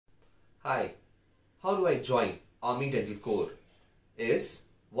Hi, how do I join Army Dental Corps is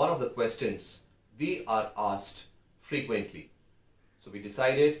one of the questions we are asked frequently. So we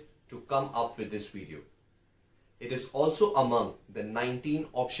decided to come up with this video. It is also among the 19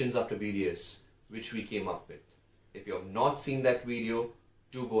 options after BDS which we came up with. If you have not seen that video,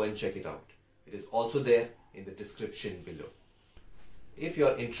 do go and check it out. It is also there in the description below. If you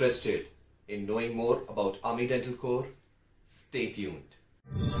are interested in knowing more about Army Dental Corps, stay tuned.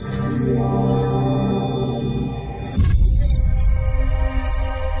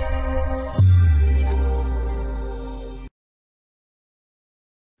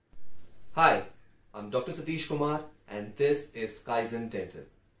 Hi, I'm Dr. Satish Kumar and this is Kaizen Dental.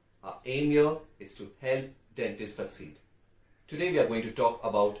 Our aim here is to help dentists succeed. Today we are going to talk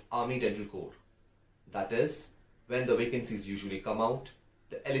about Army Dental Corps. That is, when the vacancies usually come out,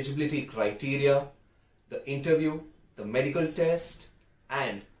 the eligibility criteria, the interview, the medical test,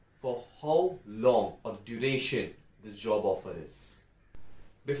 and for how long or the duration this job offer is.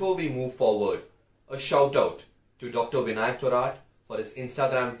 Before we move forward, a shout out to Dr. Vinayak Thorat for his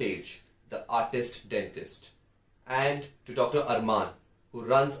Instagram page, The Artist Dentist, and to Dr. Arman, who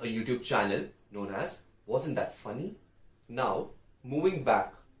runs a YouTube channel known as Wasn't That Funny? Now, moving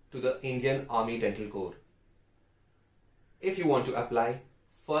back to the Indian Army Dental Corps. If you want to apply,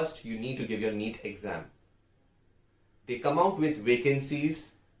 first you need to give your NEET exam. They come out with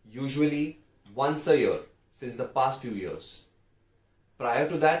vacancies usually once a year since the past few years. Prior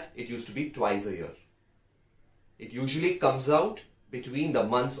to that, it used to be twice a year. It usually comes out between the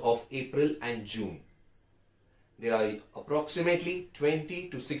months of April and June. There are approximately 20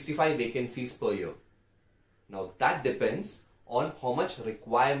 to 65 vacancies per year. Now that depends on how much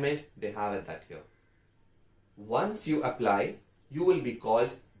requirement they have at that year. Once you apply, you will be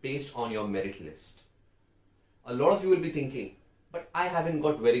called based on your merit list. A lot of you will be thinking, but I haven't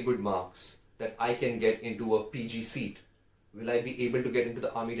got very good marks that I can get into a PG seat. Will I be able to get into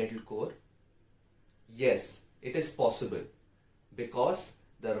the Army Dental Corps? Yes, it is possible because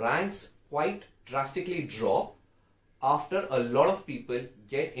the ranks quite drastically drop after a lot of people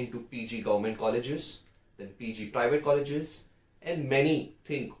get into PG government colleges, then PG private colleges, and many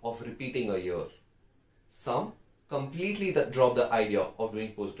think of repeating a year. Some completely drop the idea of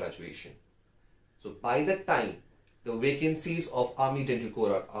doing post-graduation. So by the time the vacancies of Army Dental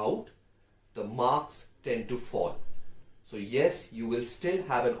Corps are out, the marks tend to fall. So yes, you will still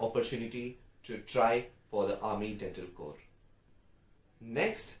have an opportunity to try for the Army Dental Corps.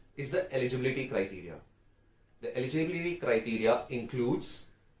 Next is the eligibility criteria. The eligibility criteria includes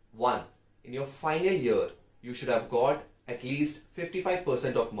 1. In your final year, you should have got at least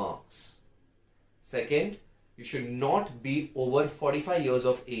 55% of marks. Second, you should not be over 45 years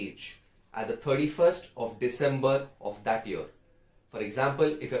of age at the 31st of December of that year. For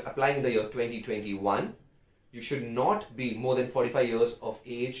example, if you're applying in the year 2021, you should not be more than 45 years of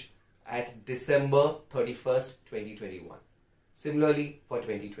age at December 31st, 2021. Similarly for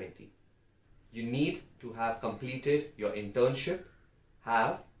 2020. You need to have completed your internship,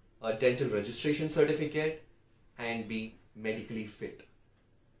 have a dental registration certificate, and be medically fit.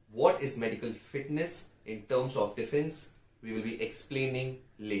 What is medical fitness in terms of defense, we will be explaining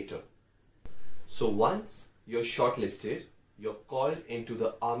later. So once you're shortlisted, you're called into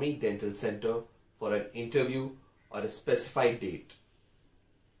the Army Dental Center for an interview or a specified date.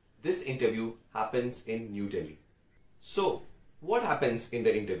 This interview happens in New Delhi. So what happens in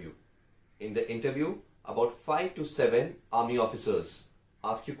the interview? In the interview, about 5 to 7 army officers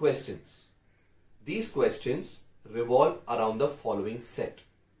ask you questions. These questions revolve around the following set.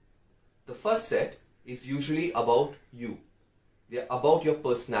 The first set is usually about you. They are about your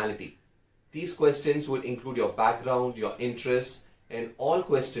personality. These questions will include your background, your interests, and all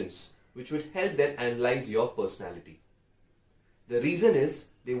questions which would help them analyze your personality. The reason is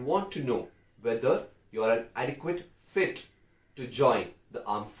they want to know whether you are an adequate fit to join the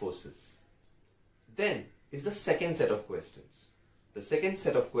armed forces. Then is the second set of questions. The second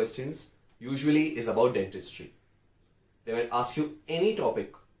set of questions usually is about dentistry. They might ask you any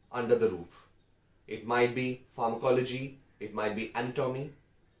topic under the roof. It might be pharmacology, it might be anatomy.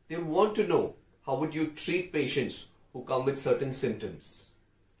 They want to know how would you treat patients who come with certain symptoms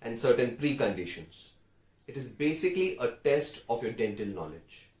and certain preconditions. It is basically a test of your dental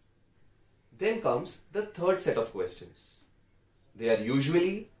knowledge. Then comes the third set of questions. They are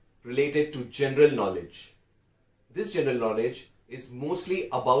usually related to general knowledge. This general knowledge is mostly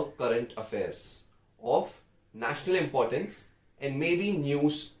about current affairs of national importance and maybe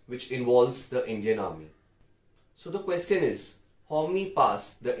news which involves the Indian Army. So the question is, how many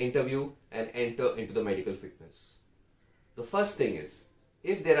pass the interview and enter into the medical fitness? The first thing is,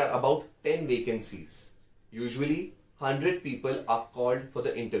 if there are about 10 vacancies, usually 100 people are called for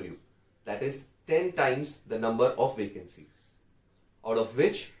the interview. That is 10 times the number of vacancies, out of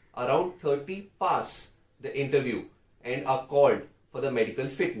which around 30 pass the interview and are called for the medical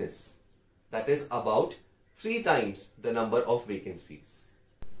fitness. That is about 3 times the number of vacancies.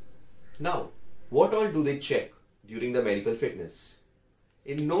 Now, what all do they check during the medical fitness?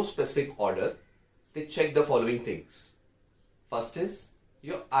 In no specific order, they check the following things. First is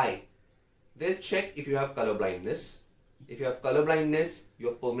your eye. They'll check if you have color blindness. If you have color blindness, you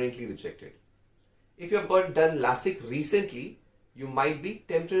are permanently rejected. If you have got done LASIK recently, you might be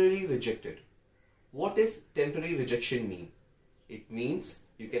temporarily rejected. What does temporary rejection mean? It means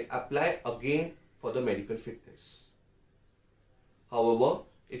you can apply again for the medical fitness. However,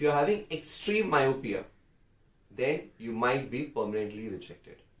 if you are having extreme myopia, then you might be permanently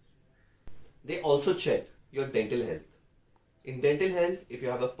rejected. They also check your dental health. In dental health, if you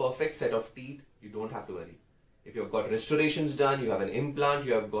have a perfect set of teeth, you don't have to worry. If you've got restorations done, you have an implant,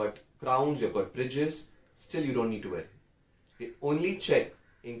 you have got crowns, you have got bridges, still you don't need to worry. They only check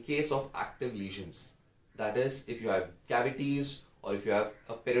in case of active lesions. That is, if you have cavities or if you have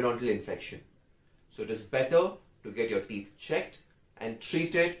a periodontal infection. So it is better to get your teeth checked and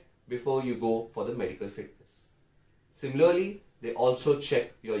treated before you go for the medical fitness. Similarly, they also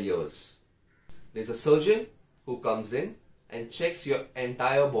check your ears. There's a surgeon who comes in and checks your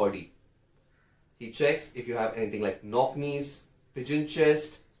entire body. He checks if you have anything like knock knees, pigeon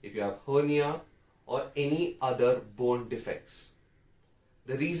chest, if you have hernia or any other bone defects.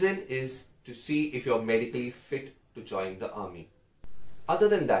 The reason is to see if you are medically fit to join the army. Other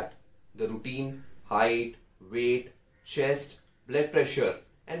than that, the routine height, weight, chest, blood pressure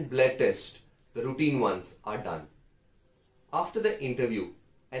and blood test, the routine ones are done. After the interview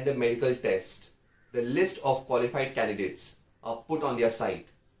and the medical test, the list of qualified candidates are put on their site,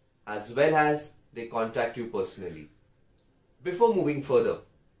 as well as they contact you personally. Before moving further,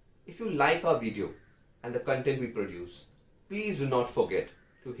 if you like our video and the content we produce, please do not forget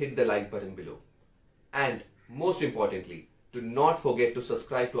to hit the like button below. And most importantly, do not forget to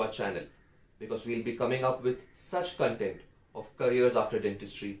subscribe to our channel, because we'll be coming up with such content of careers after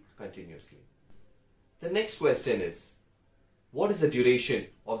dentistry continuously. The next question is, what is the duration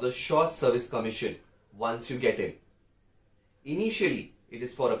of the short service commission once you get in? Initially, it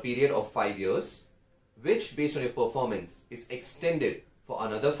is for a period of 5 years, which based on your performance is extended for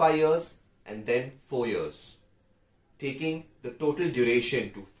another 5 years and then 4 years, taking the total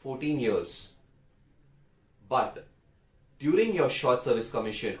duration to 14 years. But during your short service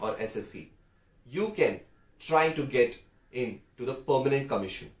commission or SSC, you can try to get into the permanent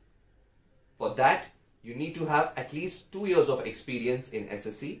commission. For that, you need to have at least 2 years of experience in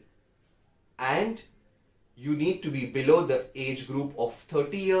SSC, and you need to be below the age group of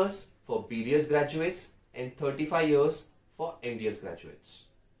 30 years for BDS graduates and 35 years for MDS graduates.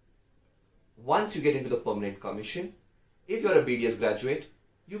 Once you get into the permanent commission, if you are a BDS graduate,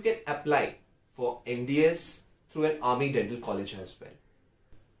 you can apply for MDS through an Army Dental College as well.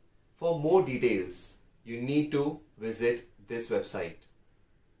 For more details, you need to visit this website.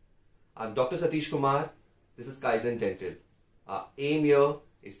 I'm Dr. Satish Kumar. This is Kaizen Dental. Our aim here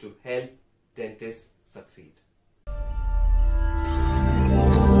is to help dentists succeed.